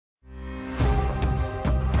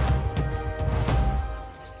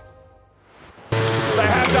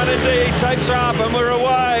done indeed, tapes up and we're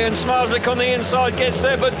away, and Zmarzlik on the inside gets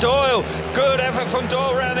there, but Doyle, good effort from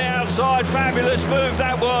Doyle around the outside, fabulous move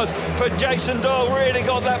that was for Jason Doyle, really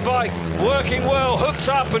got that bike working well, hooked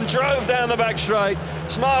up and drove down the back straight.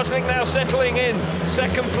 Zmarzlik now settling in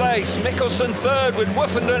second place, Mikkelsen third with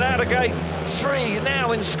Woofenden out of gate 3,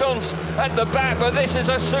 now ensconced at the back, but this is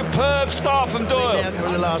a superb start from Doyle.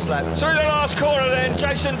 Through the last lap. Through the last corner then,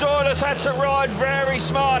 Jason Doyle has had to ride very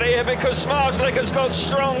smart here because Zmarzlik has got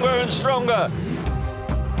stronger and stronger.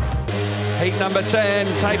 Heat number 10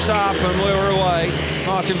 tapes up and we're away.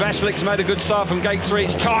 Martin Vaslik's made a good start from gate 3.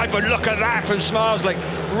 It's tight, but look at that from Zmarzlik.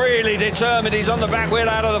 Really determined. He's on the back wheel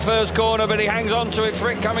out of the first corner, but he hangs on to it.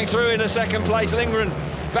 Frick coming through in the second place. Lindgren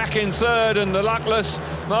back in third, and the luckless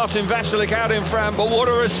Martin Vaslik out in front. But what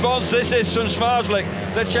a response this is from Zmarzlik,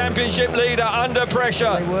 the championship leader under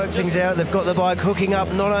pressure. They work things out. They've got the bike hooking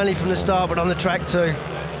up not only from the start but on the track too.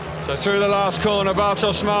 So through the last corner,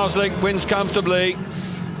 Bartosz Zmarzlik wins comfortably.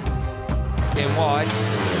 In white,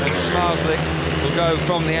 and Zmarzlik will go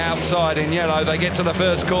from the outside in yellow. They get to the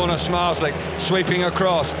first corner, Zmarzlik sweeping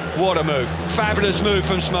across. What a move. Fabulous move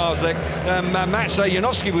from Zmarzlik. Maciej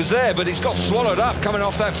Janowski was there, but he's got swallowed up coming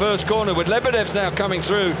off that first corner, with Lebedev's now coming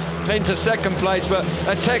through into second place, but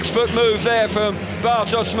a textbook move there from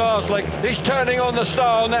Bartosz Zmarzlik. He's turning on the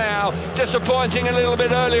style now, disappointing a little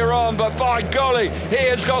bit earlier on, but by golly, he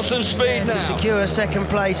has got some speed now. To secure a second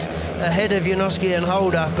place ahead of Janowski and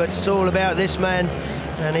Holder, but it's all about this man,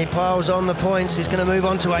 and he piles on the points. He's going to move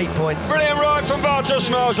on to 8 points. Brilliant ride from Bartosz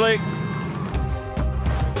Zmarzlik.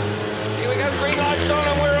 Here we go, green lights on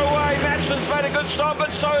and we're away. Madsen's made a good start,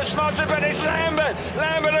 but so is Zmarzlik, but it's Lambert.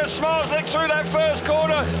 Lambert and Zmarzlik through that first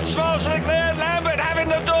corner. Zmarzlik there, Lambert having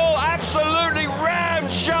the door absolutely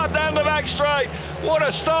rammed shut down the back straight. What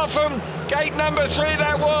a start from gate number 3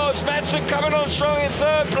 that was. Madsen coming on strong in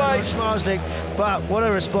third place. Zmarzlik, but what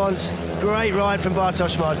a response. Great ride from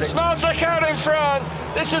Bartosz Zmarzlik. Zmarzlik out in front.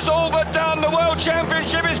 This is all but done. The World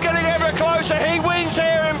Championship is getting ever closer. He wins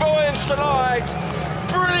here in Boyens tonight.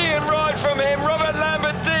 Brilliant ride from him. Robert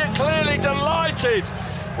Lambert clearly delighted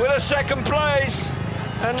with a second place.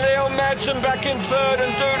 And Leon Madsen back in third,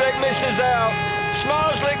 and Dudek misses out.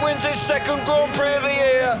 Zmarzlik wins his second Grand Prix of the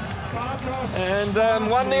year. And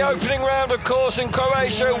won the opening round, of course, in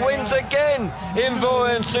Croatia. Wins again in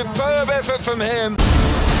Boyens. Superb effort from him.